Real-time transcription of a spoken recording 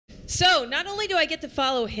So, not only do I get to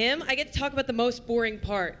follow him, I get to talk about the most boring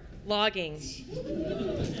part, logging.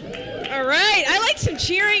 All right, I like some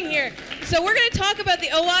cheering here. So we're going to talk about the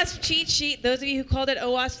OWASP cheat sheet. Those of you who called it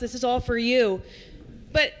OWASP, this is all for you.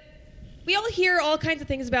 But we all hear all kinds of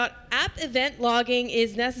things about app event logging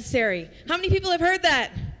is necessary. How many people have heard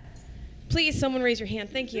that? Please, someone raise your hand.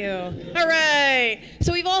 Thank you. All right.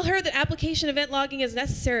 So we've all heard that application event logging is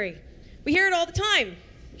necessary. We hear it all the time.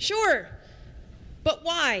 Sure. But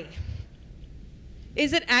why?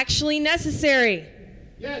 Is it actually necessary?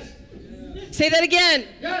 Yes. Say that again.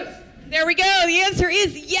 Yes. There we go. The answer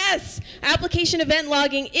is yes. Application event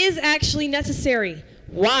logging is actually necessary.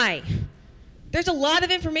 Why? There's a lot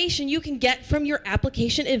of information you can get from your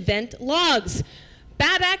application event logs.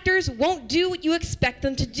 Bad actors won't do what you expect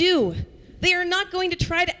them to do. They are not going to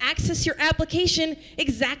try to access your application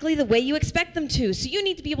exactly the way you expect them to. So you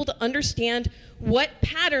need to be able to understand what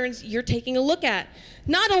patterns you're taking a look at.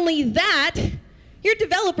 Not only that, your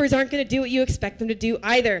developers aren't going to do what you expect them to do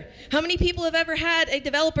either. How many people have ever had a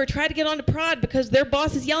developer try to get onto prod because their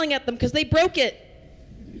boss is yelling at them because they broke it?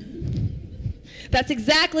 That's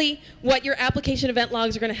exactly what your application event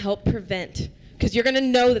logs are going to help prevent, because you're going to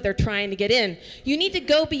know that they're trying to get in. You need to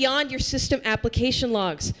go beyond your system application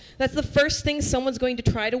logs. That's the first thing someone's going to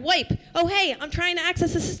try to wipe. Oh, hey, I'm trying to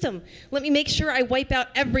access the system. Let me make sure I wipe out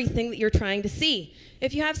everything that you're trying to see.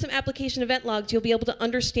 If you have some application event logs, you'll be able to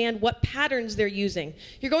understand what patterns they're using.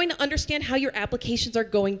 You're going to understand how your applications are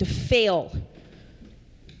going to fail.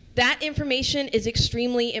 That information is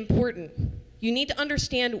extremely important. You need to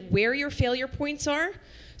understand where your failure points are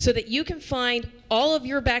so that you can find all of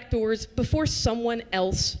your backdoors before someone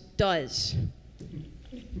else does.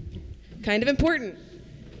 Kind of important.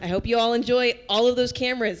 I hope you all enjoy all of those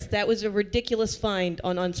cameras. That was a ridiculous find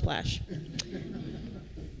on Unsplash.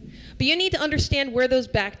 But you need to understand where those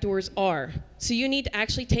backdoors are. So you need to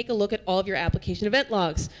actually take a look at all of your application event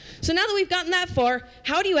logs. So now that we've gotten that far,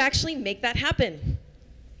 how do you actually make that happen?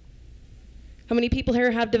 How many people here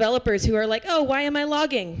have developers who are like, oh, why am I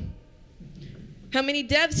logging? How many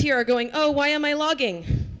devs here are going, oh, why am I logging?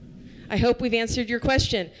 I hope we've answered your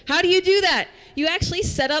question. How do you do that? You actually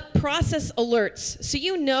set up process alerts. So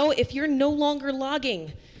you know if you're no longer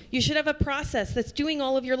logging. You should have a process that's doing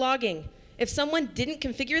all of your logging. If someone didn't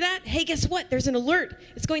configure that, hey, guess what? There's an alert.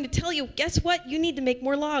 It's going to tell you, guess what? You need to make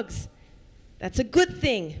more logs. That's a good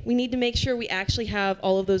thing. We need to make sure we actually have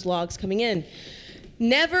all of those logs coming in.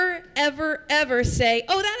 Never, ever, ever say,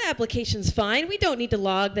 oh, that application's fine. We don't need to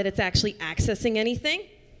log that it's actually accessing anything.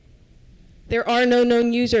 There are no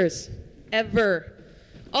known users, ever.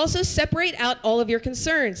 Also, separate out all of your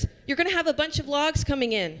concerns. You're going to have a bunch of logs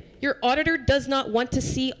coming in. Your auditor does not want to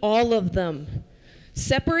see all of them.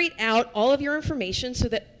 Separate out all of your information so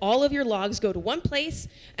that all of your logs go to one place,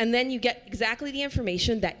 and then you get exactly the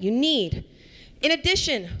information that you need. In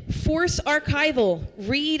addition, force archival,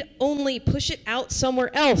 read only, push it out somewhere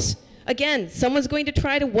else. Again, someone's going to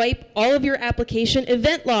try to wipe all of your application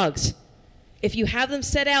event logs. If you have them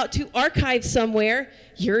set out to archive somewhere,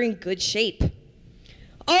 you're in good shape.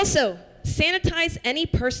 Also, sanitize any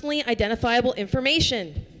personally identifiable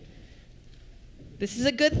information. This is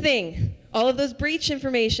a good thing. All of those breach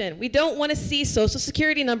information. We don't want to see social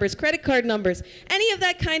security numbers, credit card numbers, any of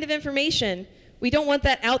that kind of information. We don't want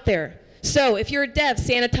that out there. So if you're a dev,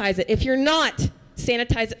 sanitize it. If you're not,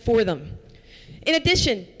 sanitize it for them. In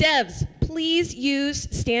addition, devs, please use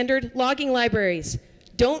standard logging libraries.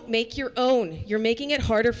 Don't make your own. You're making it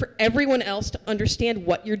harder for everyone else to understand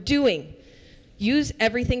what you're doing. Use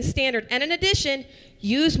everything standard. And in addition,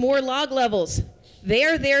 use more log levels. They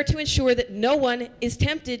are there to ensure that no one is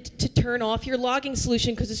tempted to turn off your logging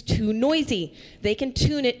solution because it's too noisy. They can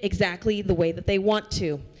tune it exactly the way that they want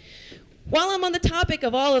to. While I'm on the topic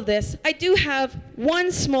of all of this, I do have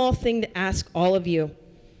one small thing to ask all of you.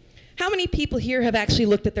 How many people here have actually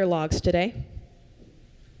looked at their logs today?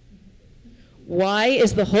 Why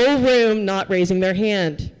is the whole room not raising their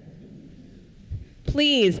hand?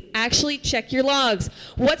 Please, actually check your logs.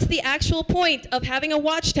 What's the actual point of having a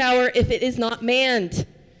watchtower if it is not manned?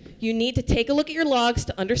 You need to take a look at your logs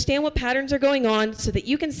to understand what patterns are going on so that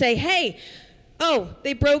you can say, hey, oh,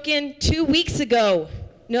 they broke in 2 weeks ago.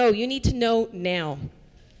 No, you need to know now.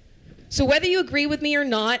 So whether you agree with me or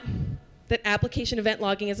not that application event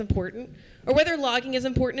logging is important, or whether logging is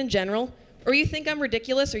important in general, or you think I'm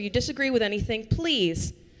ridiculous or you disagree with anything,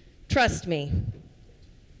 please trust me.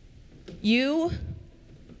 You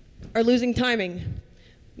are losing timing.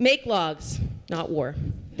 Make logs, not war.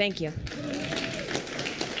 Thank you.